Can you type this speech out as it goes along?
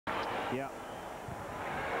Yeah.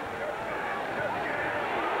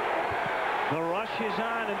 The rush is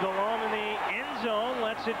on, and DeLome in the end zone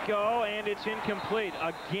lets it go, and it's incomplete.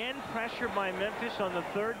 Again, pressure by Memphis on the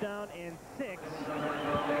 3rd down and 6.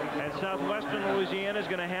 And Southwestern Louisiana is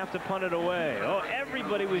going to have to punt it away. Oh,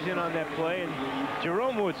 everybody was in on that play, and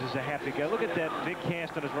Jerome Woods is a happy guy. Look at that big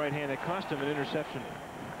cast on his right hand that cost him an interception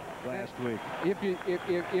last week. If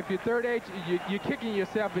you're third H, you're kicking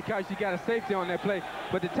yourself because you got a safety on that play.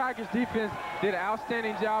 But the Tigers defense did an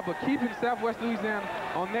outstanding job of keeping Southwest Louisiana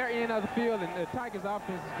on their end of the field, and the Tigers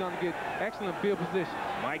offense is going to get excellent field position.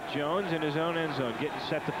 Mike Jones in his own end zone getting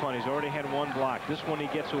set to punt. He's already had 1 block. This one he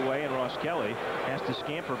gets away, and Ross Kelly has to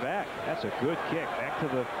scamper back. That's a good kick back to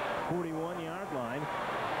the 41-yard line.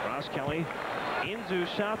 Ross Kelly into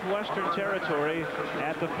Southwestern territory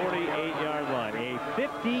at the 48-yard line. A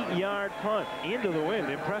 50-yard punt into the wind.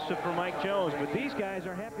 Impressive for Mike Jones, but these guys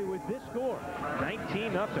are happy with this score.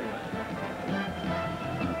 19-0.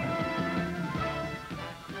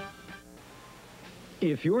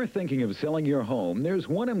 If you're thinking of selling your home, there's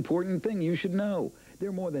one important thing you should know. There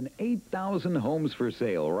are more than 8,000 homes for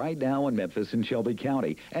sale right now in Memphis and Shelby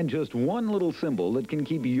County, and just one little symbol that can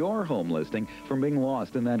keep your home listing from being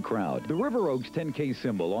lost in that crowd. The River Oaks 10K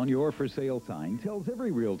symbol on your for sale sign tells every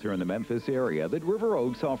realtor in the Memphis area that River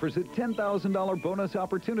Oaks offers a $10,000 bonus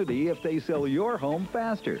opportunity if they sell your home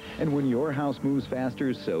faster. And when your house moves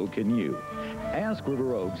faster, so can you. Ask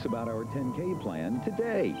River Oaks about our 10K plan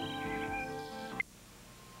today.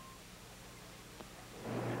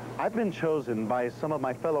 I've been chosen by some of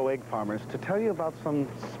my fellow egg farmers to tell you about some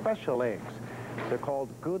special eggs. They're called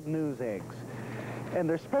Good News eggs. And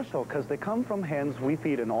they're special because they come from hens we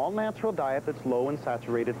feed an all-natural diet that's low in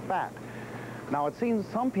saturated fat. Now, it seems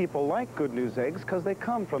some people like Good News eggs because they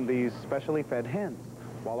come from these specially fed hens,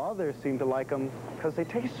 while others seem to like them because they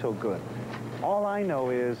taste so good. All I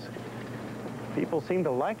know is people seem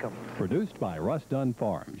to like them. Produced by Russ Dunn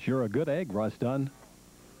Farms. You're a good egg, Russ Dunn.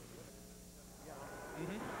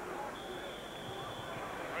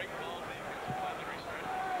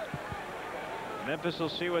 Memphis will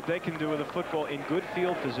see what they can do with the football in good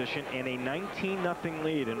field position and a 19-0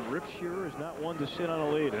 lead. And Rip Shearer is not one to sit on a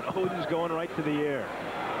lead. And Oden's going right to the air.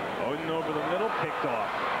 Oden over the middle, picked off.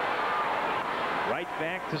 Right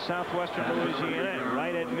back to Southwestern Louisiana and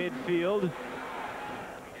right at midfield.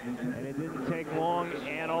 And it didn't take long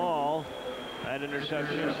at all. That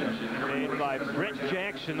interception made by Brett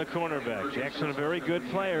Jackson, the cornerback. Jackson, a very good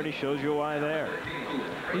player, and he shows you why there.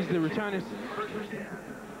 He's the returning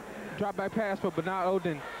drop back pass for Bernard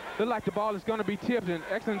Oden. Looked like the ball is going to be tipped. An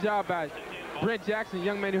excellent job by Brett Jackson,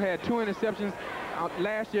 young man who had 2 interceptions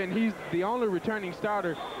last year, and he's the only returning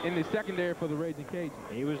starter in the secondary for the Raging Cajuns.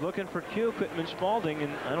 He was looking for Q, Quitman Spalding,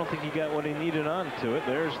 and I don't think he got what he needed onto it.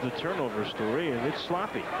 There's the turnover story, and it's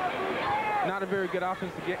sloppy. Not a very good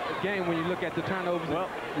offensive game when you look at the turnovers. Well,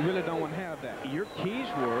 you really don't want to have that. Your keys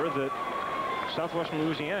were that Southwestern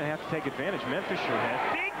Louisiana have to take advantage. Memphis sure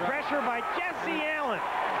had. Big pressure by Jesse Allen,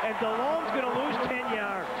 and DeLome's going to lose 10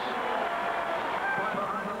 yards.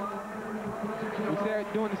 We said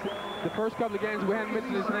during the first couple of games we hadn't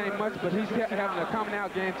mentioned his name much, but he's having a coming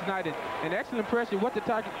out game tonight, and excellent pressure. What the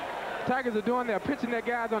Tigers are doing, they're pitching their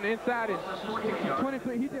guys on the inside, and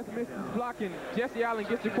 23, he just missed his block, and Jesse Allen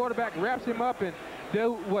gets the quarterback, wraps him up, and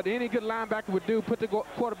do what any good linebacker would do, put the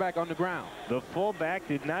quarterback on the ground. The fullback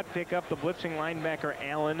did not pick up the blitzing linebacker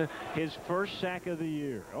Allen, his first sack of the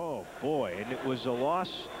year. Oh boy, and it was a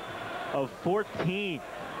loss of 14.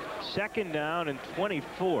 2nd down and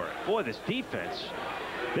 24. Boy, this defense.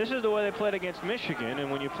 This is the way they played against Michigan,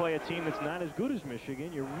 and when you play a team that's not as good as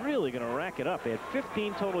Michigan, you're really going to rack it up. They had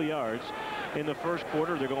 15 total yards in the first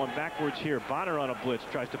quarter. They're going backwards here. Bonner on a blitz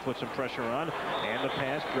tries to put some pressure on, and the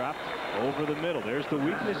pass dropped over the middle. There's the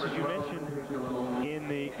weakness, as you mentioned, in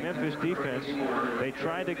the Memphis defense. They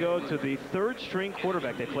tried to go to the 3rd-string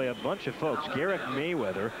quarterback. They play a bunch of folks, Garrett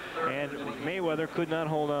Mayweather, and Mayweather could not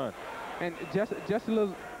hold on. And just a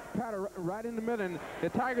little pattern right in the middle, and the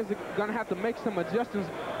Tigers are going to have to make some adjustments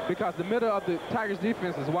because the middle of the Tigers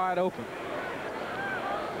defense is wide open.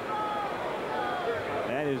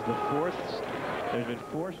 That is the 4th. There's been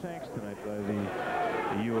 4 sacks tonight by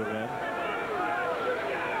the U of M,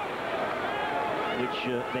 which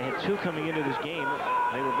they had 2 coming into this game.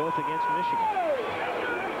 They were both against Michigan.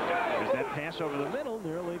 There's that pass over the middle,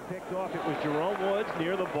 nearly picked off. It was Jerome Woods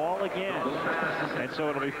near the ball again. And so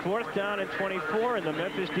it'll be 4th down and 24, and the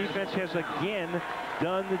Memphis defense has again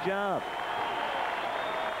done the job.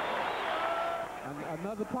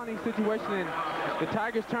 Another punting situation, and the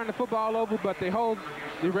Tigers turn the football over, but they hold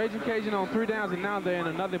the Raging Cajun on 3 downs, and now they're in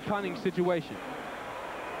another punting situation.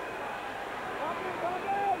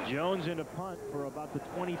 Jones into punt for about the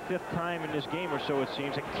 25th time in this game or so, it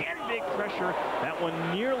seems. Again, big pressure. That one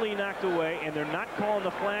nearly knocked away, and they're not calling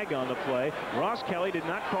the flag on the play. Ross Kelly did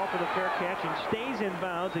not call for the fair catch and stays in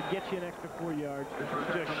bounds and gets you an extra 4 yards.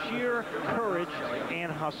 Just sheer courage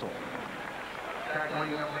and hustle.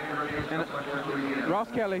 And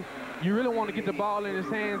Ross Kelly, you really want to get the ball in his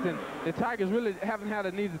hands, and the Tigers really haven't had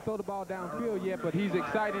a need to throw the ball downfield yet, but he's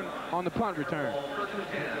exciting on the punt return.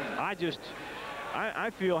 I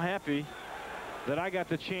feel happy that I got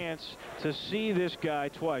the chance to see this guy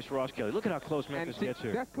twice, Ross Kelly. Look at how close Memphis gets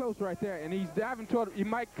here. That's close right there, and he's diving toward. He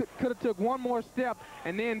could have took one more step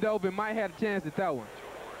and then dove and might have a chance at that one.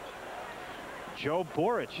 Joe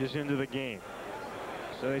Boric is into the game.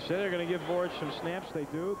 So they say they're going to give Boric some snaps. They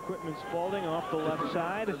do. Quitman Spalding off the left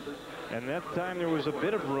side, and that time there was a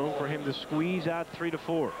bit of room for him to squeeze out 3 to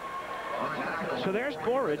 4. So there's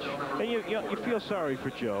Boric, and you feel sorry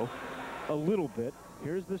for Joe a little bit.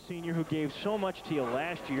 Here's the senior who gave so much to you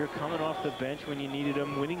last year, coming off the bench when you needed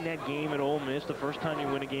him, winning that game at Ole Miss, the first time you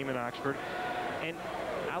win a game in Oxford. And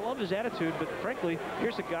I love his attitude, but frankly,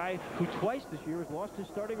 here's a guy who twice this year has lost his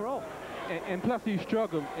starting role. And plus, he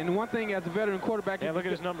struggled. And one thing as a veteran quarterback, yeah, look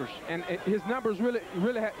at his numbers. And his numbers really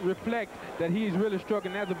reflect that he's really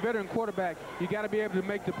struggling. As a veteran quarterback, you got to be able to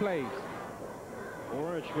make the plays.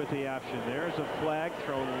 Boric with the option. There's a flag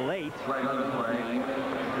thrown late. And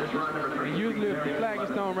usually, if the flag is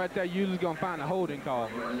thrown right there, usually going to find a holding call.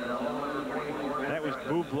 That was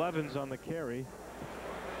Boo Blevins on the carry.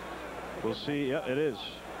 We'll see. Yeah, it is.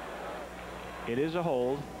 It is a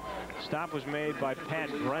hold. Stop was made by Pat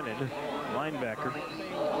Brennan, linebacker.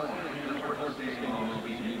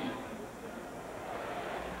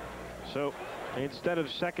 So instead of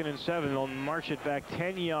 2nd and 7, they'll march it back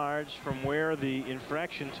 10 yards from where the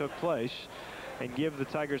infraction took place and give the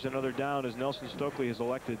Tigers another down, as Nelson Stokely has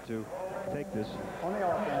elected to take this.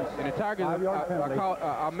 And the Tigers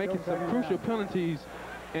are making some crucial penalties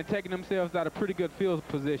and taking themselves out of pretty good field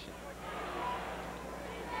position.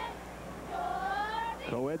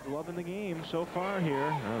 Co-Ed's loving the game so far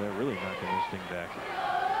here. Oh, they're really knocking this thing back.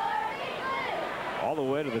 All the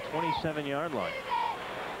way to the 27-yard line.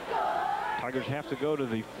 Tigers have to go to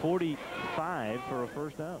the 45 for a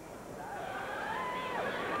first down.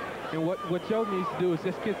 And what Joe needs to do is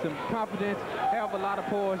just get some confidence, have a lot of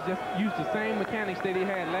poise, just use the same mechanics that he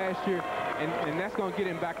had last year, and that's going to get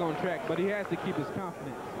him back on track. But he has to keep his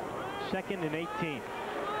confidence. 2nd and 18.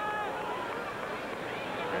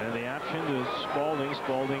 And the option to Spalding.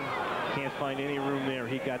 Spalding can't find any room there.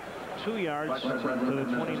 He got 2 yards to the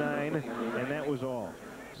 29, and that was all.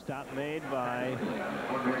 Stop made by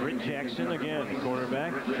Britt Jackson again,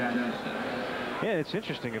 quarterback. Yeah, it's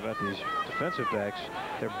interesting about these defensive backs.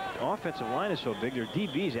 Their offensive line is so big. Their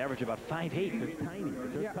DBs average about 5'8". They're tiny,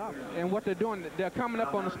 but they're tough. And what they're doing, they're coming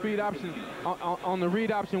up on the speed option, on the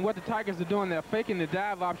read option. What the Tigers are doing, they're faking the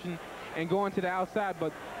dive option and going to the outside,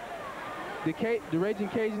 but the Raging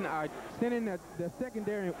Cajun are sending the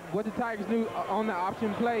secondary. What the Tigers do on the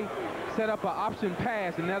option play, set up an option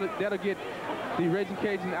pass, and that'll get the Raging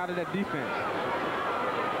Cajun out of that defense.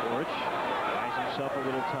 Boric buys himself a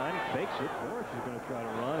little time, fakes it. Boric is going to try to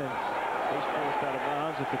run, and he's forced out of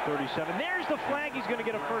bounds at the 37. There's the flag. He's going to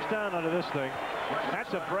get a first down out of this thing.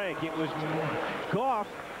 That's a break. It was Goff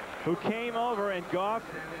who came over, and Goff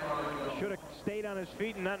should have stayed on his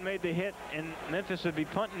feet and not made the hit, and Memphis would be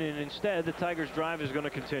punting, and instead the Tigers' drive is going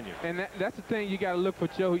to continue. And that's the thing you got to look for,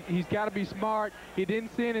 Joe. He's got to be smart. He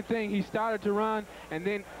didn't see anything. He started to run, and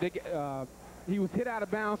then he was hit out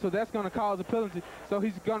of bounds, so that's going to cause a penalty. So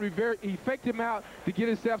he's going to be he faked him out to get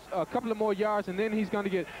himself a couple of more yards, and then he's going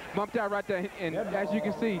to get bumped out right there. And as you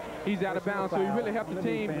can see, he's out of bounds. So he really helped the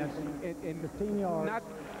team in not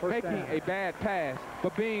making a bad pass,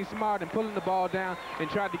 but being smart and pulling the ball down and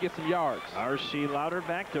trying to get some yards. R.C.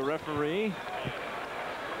 Louderback, the referee,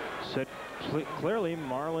 said clearly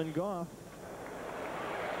Marlon Goff.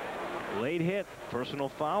 Late hit, personal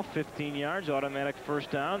foul, 15 yards, automatic first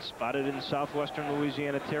down, spotted in southwestern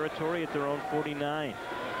Louisiana territory at their own 49.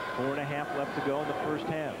 4.5 left to go in the first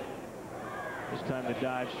half. This time the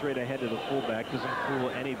dive straight ahead to the fullback doesn't fool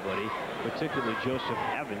anybody, particularly Joseph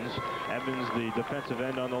Evans. Evans, the defensive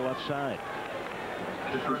end on the left side.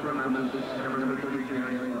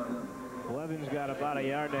 Evans got about 1.5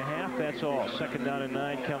 yards. That's all. 2nd down and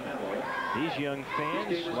 9 coming. These young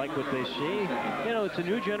fans like what they see. You know, it's a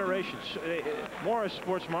new generation. Morris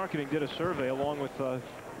Sports Marketing did a survey along with, I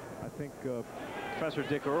think, Professor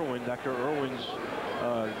Dick Irwin, Dr. Irwin's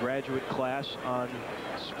graduate class on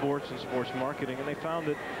sports and sports marketing, and they found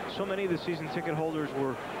that so many of the season ticket holders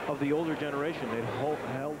were of the older generation. They'd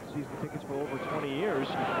held season tickets for over 20 years,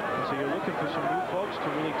 and so you're looking for some new folks to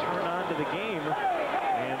really turn on to the game,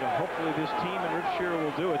 and hopefully this team in Rip Shearer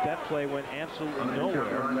will do it. That play went absolutely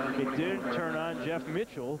nowhere. It did turn on Jeff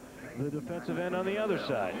Mitchell, the defensive end on the other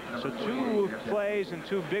side. So 2 plays and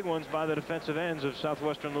 2 big ones by the defensive ends of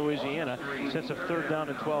Southwestern Louisiana sets a 3rd down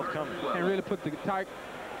and 12 coming. And really put the tight.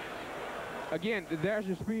 Again, there's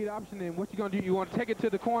your speed option, and what you're going to do, you want to take it to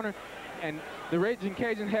the corner, and the Raging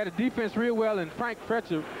Cajuns had a defense real well, and Frank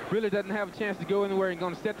Fletcher really doesn't have a chance to go anywhere and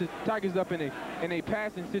going to set the Tigers up in a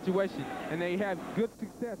passing situation, and they have good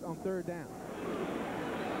success on 3rd down.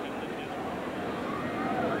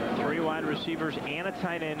 3 wide receivers and a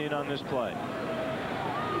tight end in on this play.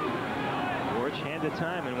 George had the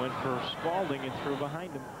time and went for Spalding and threw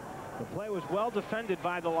behind him. The play was well defended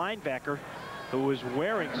by the linebacker, who was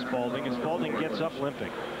wearing Spalding, and Spalding gets up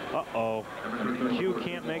limping. Uh-oh. Q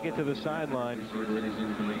can't make it to the sideline.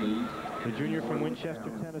 The junior from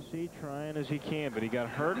Winchester, Tennessee, trying as he can, but he got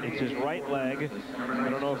hurt. It's his right leg. I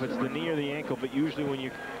don't know if it's the knee or the ankle, but usually when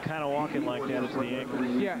you're kind of walking like that, it's the ankle.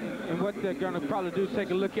 Yeah, and what they're going to probably do is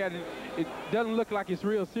take a look at it. It doesn't look like it's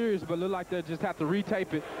real serious, but look like they'll just have to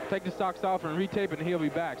retape it, take the socks off and retape it, and he'll be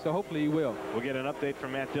back. So hopefully he will. We'll get an update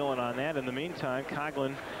from Matt Dillon on that. In the meantime,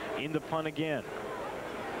 Coughlin in the punt again.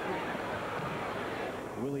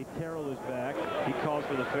 Willie Terrell is back. He calls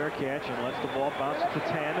for the fair catch and lets the ball bounce to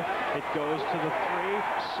 10. It goes to the 3.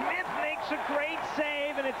 Smith makes a great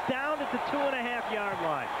save, and it's down at the 2.5-yard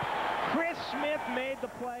line. Chris Smith made the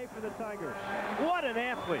play for the Tigers. What an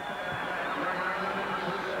athlete.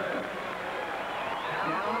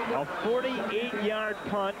 A 48-yard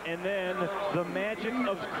punt, and then the magic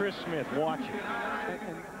of Chris Smith. Watch it.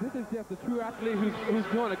 And this is just a true athlete who's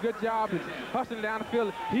doing a good job. He's hustling down the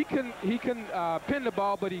field. He couldn't pin the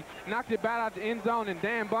ball, but he knocked it back out the end zone, and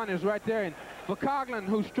Dan Bunn is right there. And for Coughlin,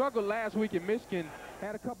 who struggled last week in Michigan,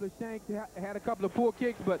 had a couple of shanks, had a couple of poor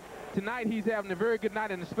kicks, but tonight he's having a very good night,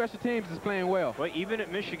 and the special teams is playing well. Well, even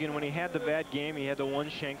at Michigan, when he had the bad game, he had the 1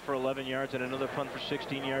 shank for 11 yards and another punt for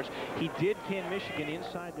 16 yards. He did pin Michigan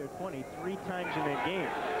inside their 20 3 times in that game,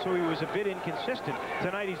 so he was a bit inconsistent.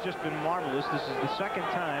 Tonight he's just been marvelous. This is the 2nd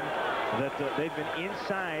time that they've been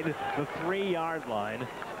inside the 3-yard line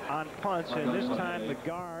on punts, and this time the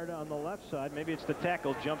guard on the left side, maybe it's the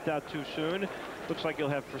tackle, jumped out too soon. Looks like he'll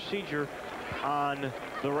have procedure on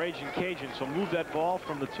the Raging Cajuns. So move that ball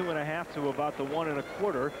from the 2.5 to about the 1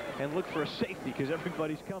 1/4 and look for a safety, because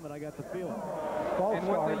everybody's coming. I got the feeling. And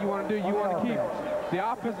one thing you want to do, you want to keep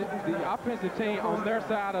the offensive team on their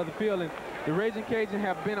side of the field, and the Raging Cajuns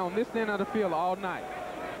have been on this end of the field all night.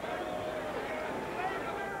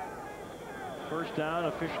 First down,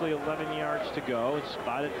 officially 11 yards to go. It's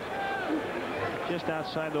spotted just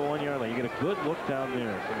outside the 1-yard line. You get a good look down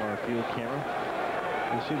there from our field camera.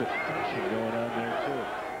 You see the tension going on there, too.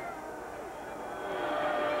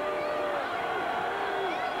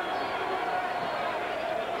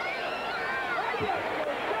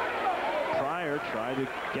 Pryor tried to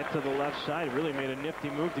get to the left side. Really made a nifty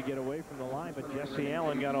move to get away from the line, but Jesse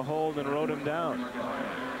Allen got a hold and rode him down.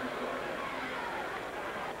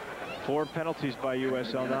 4 penalties by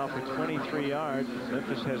USL now for 23 yards.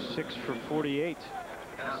 Memphis has 6 for 48.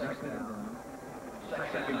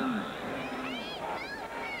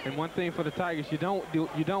 And one thing for the Tigers, you don't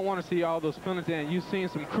want to see all those penalties, and you've seen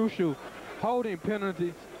some crucial holding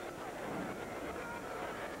penalties.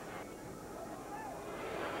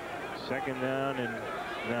 2nd down and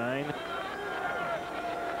 9.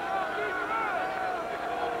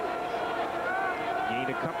 Gained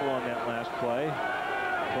a couple on that last play.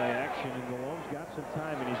 Play action, and Malone's got some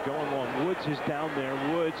time, and he's going long. Woods is down there.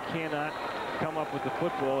 Woods cannot come up with the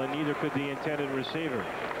football, and neither could the intended receiver.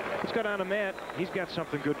 Let's go down to Matt. He's got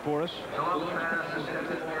something good for us.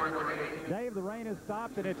 Dave, the rain has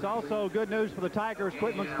stopped, and it's also good news for the Tigers.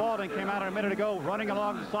 Quitman Spalding came out a minute ago, running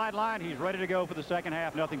along the sideline. He's ready to go for the 2nd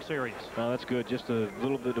half. Nothing serious. Oh, that's good. Just a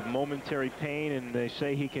little bit of momentary pain, and they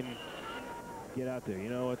say he can get out there. You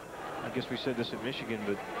know what? I guess we said this at Michigan,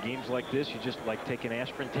 but games like this, you just like take an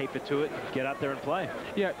aspirin, tape it to it, get out there and play.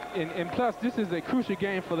 Yeah, and plus, this is a crucial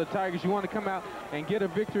game for the Tigers. You want to come out and get a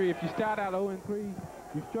victory. If you start out 0-3,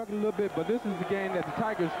 you struggle a little bit, but this is the game that the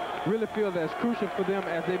Tigers really feel that's crucial for them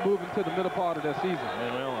as they move into the middle part of their season.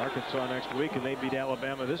 And well, Arkansas next week, and they beat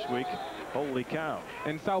Alabama this week. Holy cow.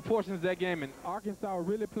 And saw portions of that game, and Arkansas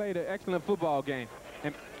really played an excellent football game.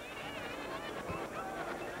 And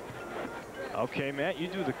okay, Matt, you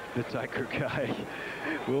do the Tiger guy.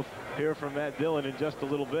 We'll hear from Matt Dillon in just a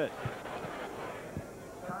little bit.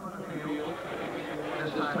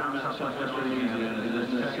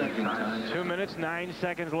 2 minutes, 9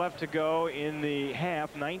 seconds left to go in the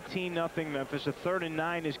half. 19-0 Memphis. A 3rd and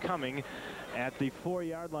 9 is coming at the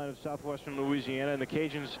 4-yard line of Southwestern Louisiana, and the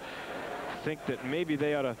Cajuns think that maybe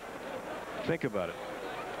they ought to think about it.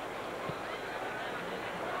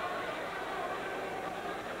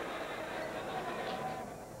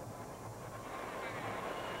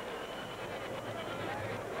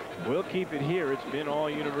 We'll keep it here. It's been all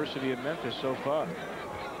University of Memphis so far.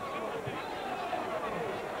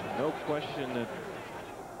 No question that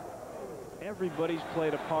everybody's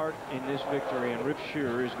played a part in this victory, and Rip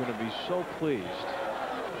Shearer is going to be so pleased.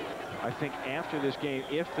 I think after this game,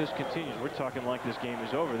 if this continues, we're talking like this game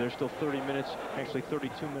is over. There's still 30 minutes, actually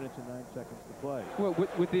 32 minutes and 9 seconds to play. Well,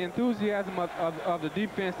 with the enthusiasm of the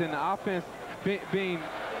defense and the offense being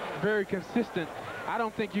very consistent, I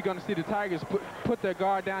don't think you're going to see the Tigers put their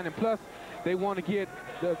guard down, and plus they want to get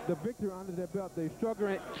the victory under their belt. They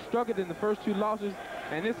struggled in the first 2 losses,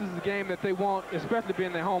 and this is a game that they want, especially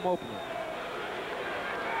being their home opener.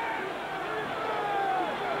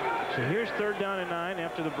 So here's 3rd down and 9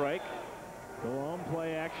 after the break. The long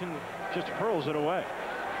play action just hurls it away.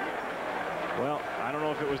 Well, I don't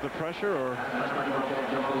know if it was the pressure or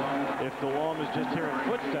if the Lom is just hearing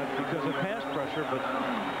footsteps because of pass pressure, but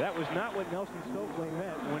that was not what Nelson Stokely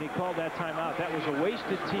meant when he called that timeout. That was a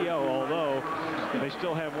wasted TO, although they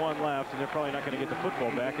still have 1 left, and they're probably not going to get the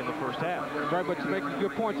football back in the first half. Right, but you make a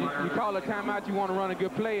good point. You call a timeout, you want to run a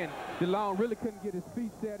good play, and DeLong really couldn't get his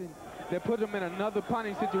feet set, and they put him in another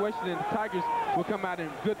punting situation, and the Tigers will come out in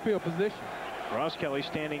good field position. Ross Kelly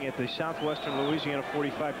standing at the Southwestern Louisiana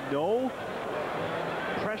 45. No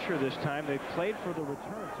pressure this time. They played for the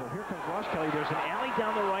return. So here comes Ross Kelly. There's an alley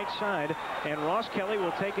down the right side, and Ross Kelly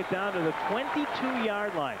will take it down to the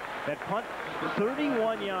 22-yard line. That punt,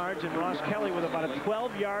 31 yards, and Ross Kelly with about a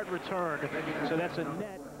 12-yard return. So that's a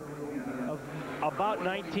net of about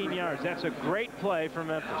 19 yards. That's a great play for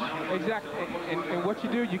Memphis. Exactly. And what you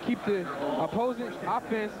do, you keep the opposing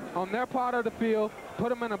offense on their part of the field, put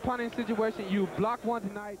them in a punting situation. You block one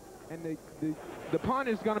tonight, and the punt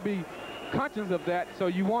is going to be conscious of that, so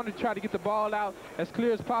you want to try to get the ball out as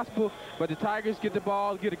clear as possible, but the Tigers get the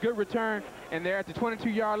ball, get a good return, and they're at the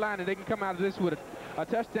 22-yard line, and they can come out of this with a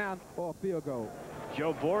touchdown or a field goal.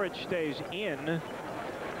 Joe Boric stays in,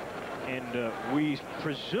 and we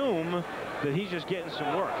presume that he's just getting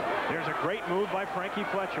some work. There's a great move by Frankie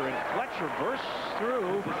Fletcher, and Fletcher bursts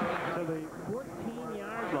through to the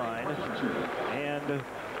 14-yard line, and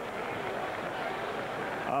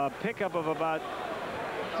a pickup of about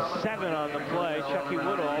 7 on the play. Chucky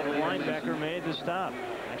Woodall, the linebacker, made the stop.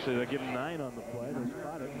 Actually, they'll give him 9 on the play. They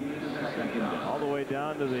spot it all the way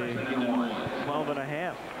down to the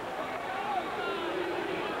 12.5.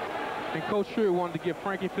 And Coach Shearer wanted to give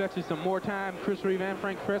Frankie Fletcher some more time, Chris Reeve and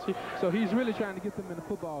Frank Fletcher, so he's really trying to get them in the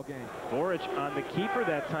football game. Boric on the keeper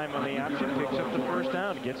that time on the option, picks up the first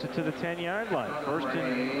down, gets it to the 10-yard line.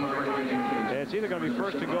 It's either going to be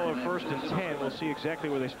first and goal or first and 10. We'll see exactly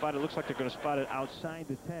where they spot it. It looks like they're going to spot it outside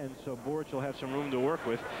the 10, so Boric will have some room to work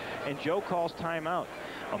with. And Joe calls timeout.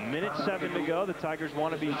 1:07 to go. The Tigers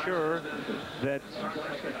want to be sure that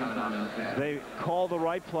they call the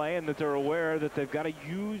right play and that they're aware that they've got to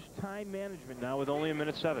use time management now with only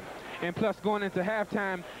 1:07. And plus, going into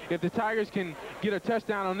halftime, if the Tigers can get a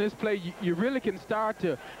touchdown on this play, you really can start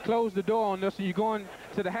to close the door on this. So you're going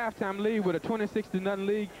to the halftime lead with a 26-0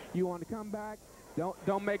 lead. You want to come back,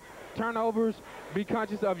 don't make turnovers, be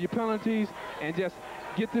conscious of your penalties, and just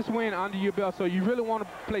get this win under your belt. So you really want to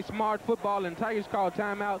play smart football, and Tigers call a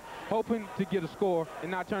timeout, hoping to get a score and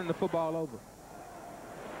not turn the football over.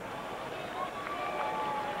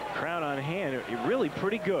 Crowd on hand, really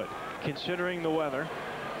pretty good considering the weather.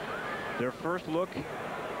 Their first look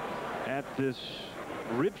at this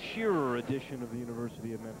Rip Shearer edition of the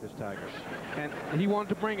University of Memphis Tigers. And he wanted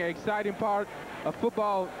to bring an exciting part of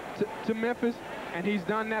football to Memphis, and he's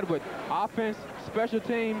done that with offense, special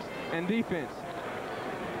teams, and defense.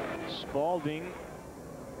 Spalding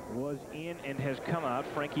was in and has come out.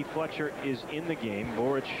 Frankie Fletcher is in the game.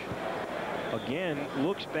 Boric again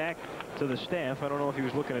looks back to the staff. I don't know if he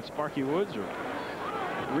was looking at Sparky Woods or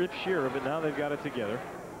Rip Shearer, but now they've got it together.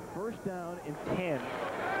 First down and 10,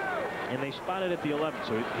 and they spot it at the 11,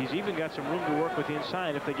 so he's even got some room to work with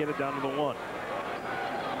inside if they get it down to the 1.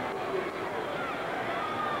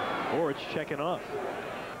 Boric checking off.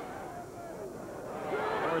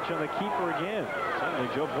 Boric on the keeper again.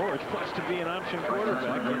 Suddenly Joe Boric wants to be an option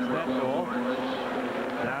quarterback. Gets that ball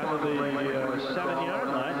down to the 7-yard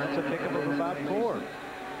line. That's a pickup of about 4.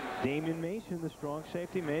 Damian Mason, the strong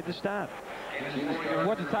safety, made the stop. And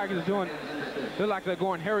what the Tigers are doing, they're like they're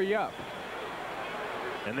going hurry up.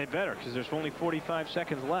 And they better, because there's only 45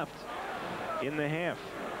 seconds left in the half.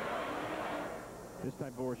 This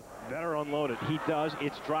time Boris better unload it. He does.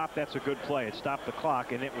 It's dropped. That's a good play. It stopped the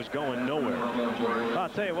clock, and it was going nowhere. I'll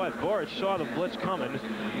tell you what, Boris saw the blitz coming,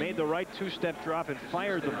 made the right two-step drop, and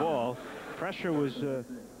fired the ball. Pressure was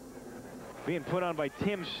being put on by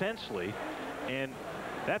Tim Sensley, and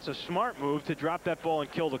that's a smart move to drop that ball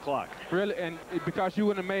and kill the clock. Really, and because you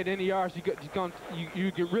wouldn't have made any yards,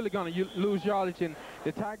 you're really going to lose yardage, and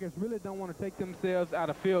the Tigers really don't want to take themselves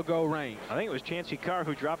out of field goal range. I think it was Chancey Carr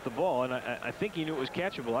who dropped the ball, and I think he knew it was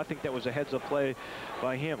catchable. I think that was a heads-up play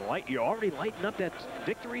by him. You're already lighting up that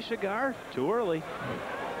victory cigar? Too early.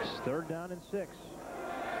 It's 3rd down and 6.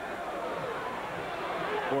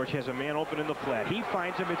 Borch has a man open in the flat. He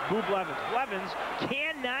finds him. It's Boo Blevins. Blevins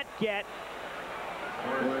cannot get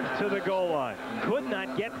to the goal line. Could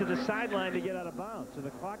not get to the sideline to get out of bounds. So the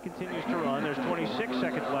clock continues to run. There's 26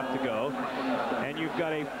 seconds left to go. And you've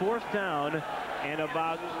got a 4th down and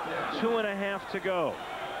about 2.5 to go.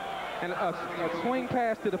 And a swing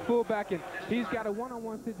pass to the fullback, and he's got a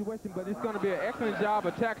one-on-one situation, but it's going to be an excellent job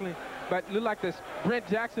of tackling. But look like this Brent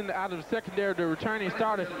Jackson out of the secondary, the returning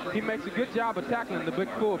starter, he makes a good job of tackling the big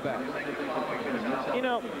fullback. You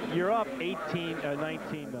know, you're up 19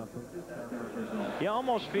 nothing. You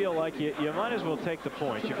almost feel like you might as well take the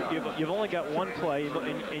points. You've only got one play,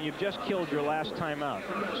 and you've just killed your last timeout.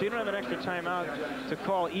 So you don't have an extra timeout to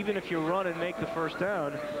call, even if you run and make the 1st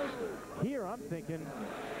down. Here, I'm thinking,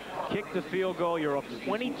 kick the field goal. You're up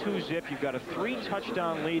 22-zip. You've got a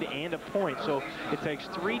 3-touchdown lead and a point. So it takes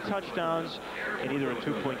 3 touchdowns and either a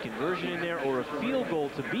 2-point conversion in there or a field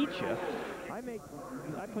goal to beat you.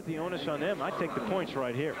 I put the onus on them. I take the points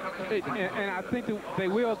right here. And I think that they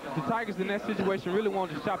will. The Tigers in that situation really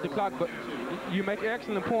want to stop the clock, but you make an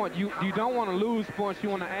excellent point. You don't want to lose points. You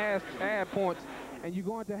want to add points. And you're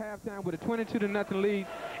going to halftime with a 22-0 lead,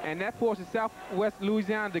 and that forces Southwest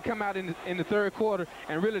Louisiana to come out in the 3rd quarter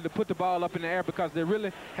and really to put the ball up in the air, because they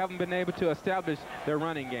really haven't been able to establish their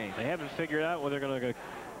running game. They haven't figured out whether they're going to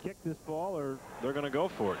kick this ball or they're going to go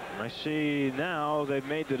for it. And I see now they've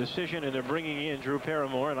made the decision, and they're bringing in Drew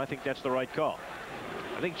Paramore, and I think that's the right call.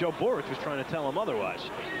 I think Joe Borich was trying to tell him otherwise.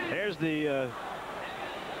 There's the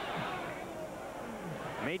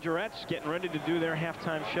Majorettes getting ready to do their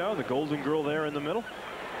halftime show. The Golden Girl there in the middle.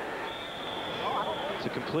 It's a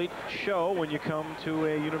complete show when you come to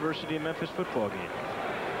a University of Memphis football game.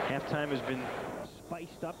 Halftime has been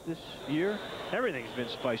spiced up this year. Everything's been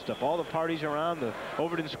spiced up. All the parties around the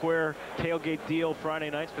Overton Square tailgate deal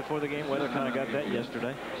Friday nights before the game. Weather kind of got that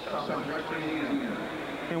yesterday.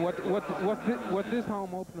 And what this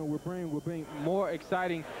home opener will bring more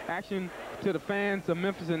exciting action to the fans of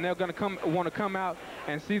Memphis, and they're going to want to come out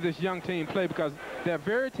and see this young team play, because they're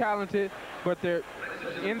very talented, but they're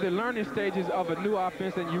in the learning stages of a new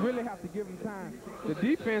offense, and you really have to give them time. The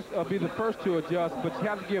defense will be the first to adjust, but you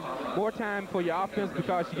have to give more time for your offense,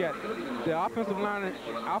 because you got the offensive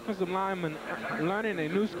lineman learning a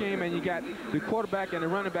new scheme, and you got the quarterback and the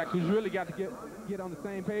running back who's really got to get on the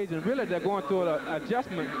same page, and really they're going through an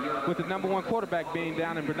adjustment with the #1 quarterback being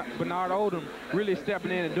down, and Bernard Odom really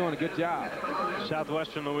stepping in and doing a good job.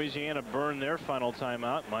 Southwestern Louisiana burned their final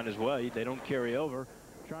timeout. Might as well. They don't carry over.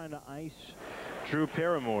 Trying to ice Drew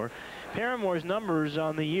Paramore. Paramore's numbers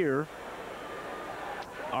on the year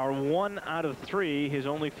are 1 out of 3. His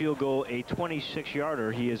only field goal, a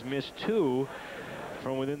 26-yarder. He has missed 2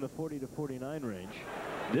 from within the 40 to 49 range.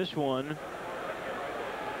 This one,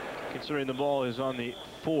 considering the ball is on the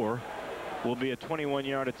 4, will be a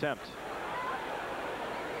 21-yard attempt.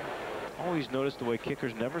 Always noticed the way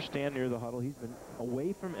kickers never stand near the huddle. He's been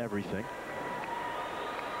away from everything.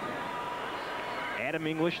 Adam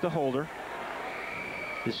English, the holder.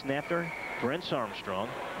 The snapper, Brent Armstrong.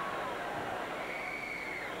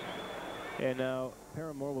 And now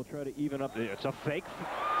Paramore will try to even up. It's a fake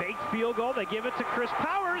field goal. They give it to Chris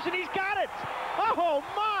Powers, and he's got it. Oh,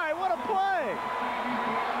 my, what a play.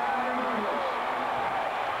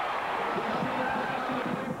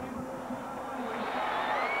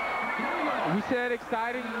 We said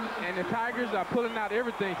exciting, and the Tigers are pulling out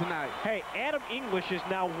everything tonight. Hey, Adam English is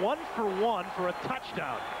now 1 for 1 for a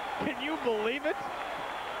touchdown. Can you believe it?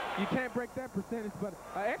 You can't break that percentage, but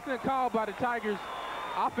an excellent call by the Tigers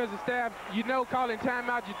offensive staff. You know, calling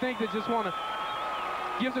timeout, you think they just want to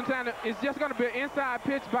give some time. It's just going to be an inside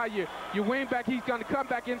pitch by your wing back. He's going to come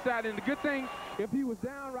back inside, and the good thing, if he was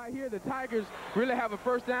down right here, the Tigers really have a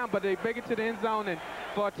 1st down, but they make it to the end zone and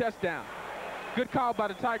for a touchdown. Good call by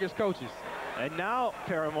the Tigers coaches. And now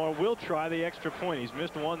Paramore will try the extra point. He's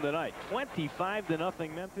missed 1 tonight.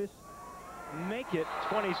 25-0 Memphis. Make it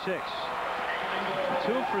 26.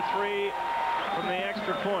 2 for 3 from the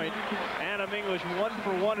extra point. Adam English 1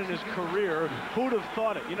 for 1 in his career. Who'd have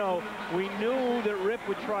thought it? You know, we knew that Rip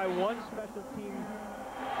would try one special team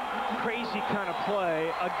crazy kind of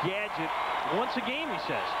play, a gadget, once a game, he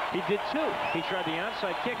says. He did 2. He tried the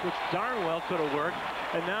onside kick, which darn well could have worked.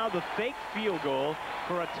 And now the fake field goal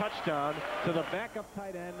for a touchdown to the backup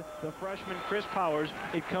tight end, the freshman Chris Powers.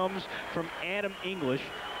 It comes from Adam English,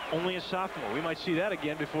 only a sophomore. We might see that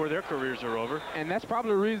again before their careers are over. And that's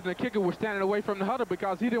probably the reason the kicker was standing away from the huddle,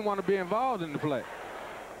 because he didn't want to be involved in the play.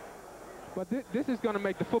 But this is going to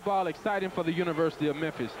make the football exciting for the University of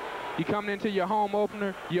Memphis. You coming into your home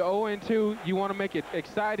opener, you're 0-2, you want to make it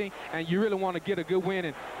exciting, and you really want to get a good win.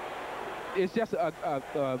 And it's just a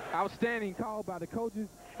outstanding call by the coaches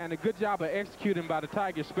and a good job of executing by the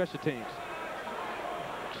Tigers special teams.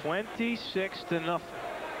 26-0.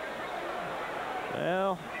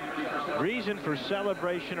 Well, reason for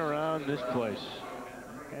celebration around this place.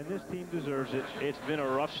 And this team deserves it. It's been a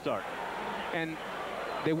rough start. And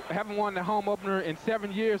they haven't won the home opener in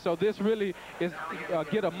 7 years, so this really is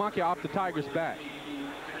get a monkey off the Tigers' back.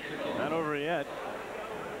 Not over yet,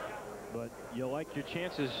 but you like your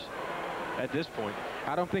chances at this point.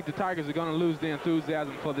 I don't think the Tigers are going to lose the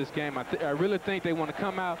enthusiasm for this game. I really think they want to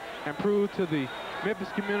come out and prove to the Memphis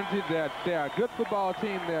community that they're a good football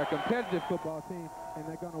team, they're a competitive football team, and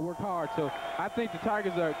they're going to work hard. So I think the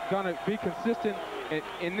Tigers are going to be consistent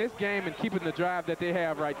in this game and keeping the drive that they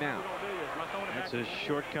have right now. That's a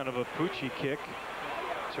short kind of a Poochie kick.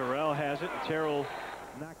 Terrell has it, and Terrell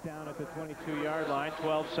knocked down at the 22-yard line.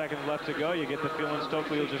 12 seconds left to go. You get the feeling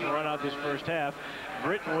Stokely will just run out this first half.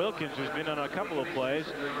 Britton Wilkins, who's been on a couple of plays,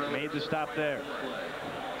 made the stop there.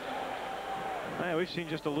 Man, we've seen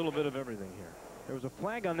just a little bit of everything here. There was a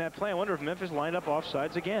flag on that play. I wonder if Memphis lined up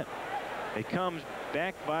offsides again. It comes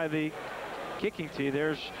back by the kicking tee.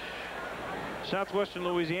 There's Southwestern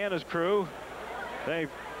Louisiana's crew. They've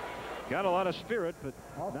got a lot of spirit, but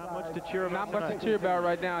not much to cheer about. Not much to cheer about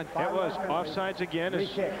right now. It was offsides again as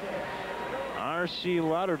R.C.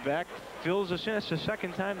 Lauterbach fills us in. It's the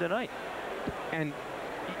second time tonight. And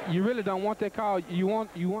you really don't want that call. You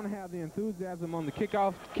want to have the enthusiasm on the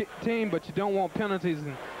kickoff team, but you don't want penalties.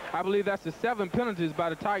 And I believe that's the 7 penalties by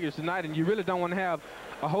the Tigers tonight, and you really don't want to have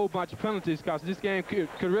a whole bunch of penalties because this game could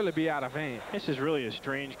really be out of hand. This is really a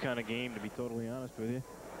strange kind of game, to be totally honest with you.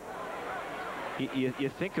 You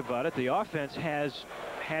think about it, the offense has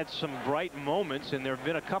had some bright moments, and there have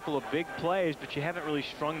been a couple of big plays, but you haven't really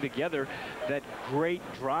strung together that great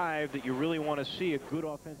drive that you really want to see a good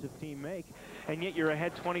offensive team make, and yet you're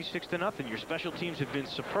ahead 26-0. Your special teams have been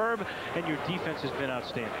superb, and your defense has been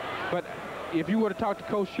outstanding. But if you were to talk to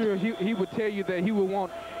Coach Shearer, he would tell you that he would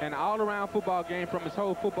want an all-around football game from his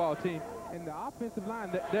whole football team. And the offensive line,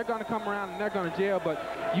 they're going to come around and they're going to gel, but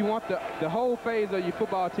you want the whole phase of your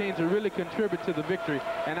football team to really contribute to the victory.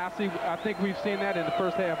 And I think we've seen that in the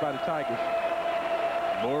first half by the Tigers.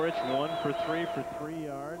 Boric 1 for 3 for 3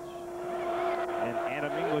 yards, and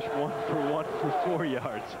Adam English 1 for 1 for 4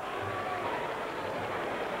 yards.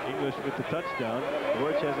 English with the touchdown.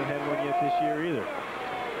 Boric hasn't had one yet this year either.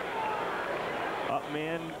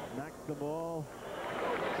 Upman knocks the ball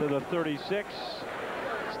to the 36.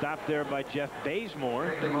 Stopped there by Jeff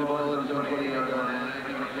Bazemore.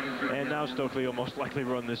 And now Stokely will most likely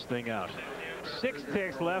run this thing out. 6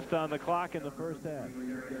 ticks left on the clock in the first half.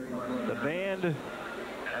 The band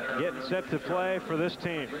getting set to play for this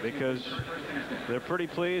team because they're pretty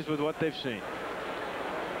pleased with what they've seen.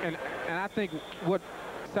 And I think what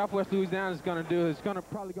Southwest Louisiana is going to do is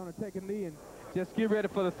probably going to take a knee and just get ready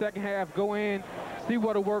for the second half, go in, see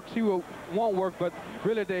what'll work, see what won't work, but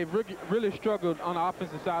really they've really struggled on the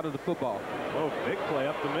offensive side of the football. Oh, big play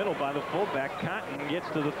up the middle by the fullback. Cotton gets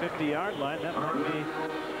to the 50-yard line. That might be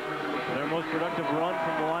their most productive run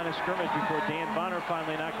from the line of scrimmage before Dan Bonner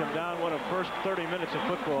finally knocked them down. What a first 30 minutes of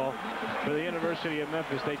football for the University of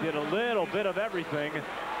Memphis. They did a little bit of everything,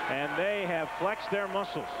 and they have flexed their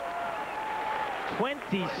muscles.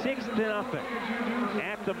 26-0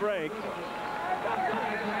 at the break.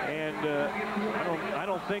 And I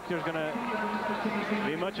don't think there's going to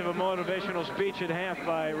be much of a motivational speech at half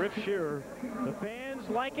by Rip Shearer. The fans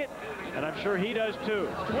like it, and I'm sure he does too.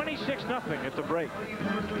 26-0 at the break.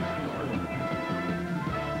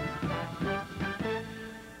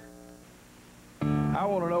 I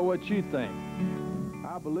want to know what you think.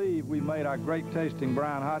 I believe we made our great tasting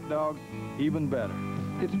brown hot dog even better.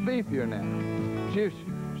 It's beefier now, juicier,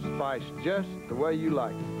 spiced just the way you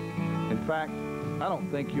like it. In fact, I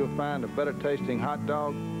don't think you'll find a better tasting hot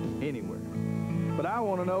dog anywhere. But I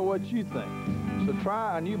want to know what you think. So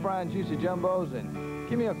try our new Brine Juicy Jumbos and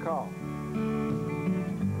give me a call.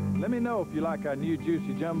 Let me know if you like our new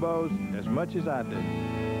Juicy Jumbos as much as I do.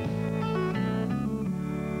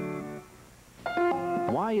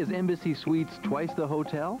 Why is Embassy Suites twice the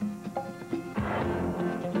hotel?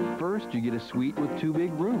 First, you get a suite with 2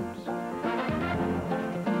 big rooms.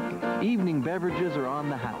 Evening beverages are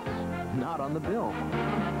on the house, not on the bill.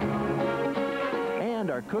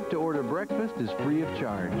 And our cook-to-order breakfast is free of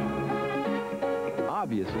charge.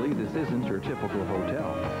 Obviously, this isn't your typical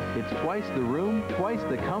hotel. It's twice the room, twice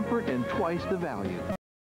the comfort, and twice the value.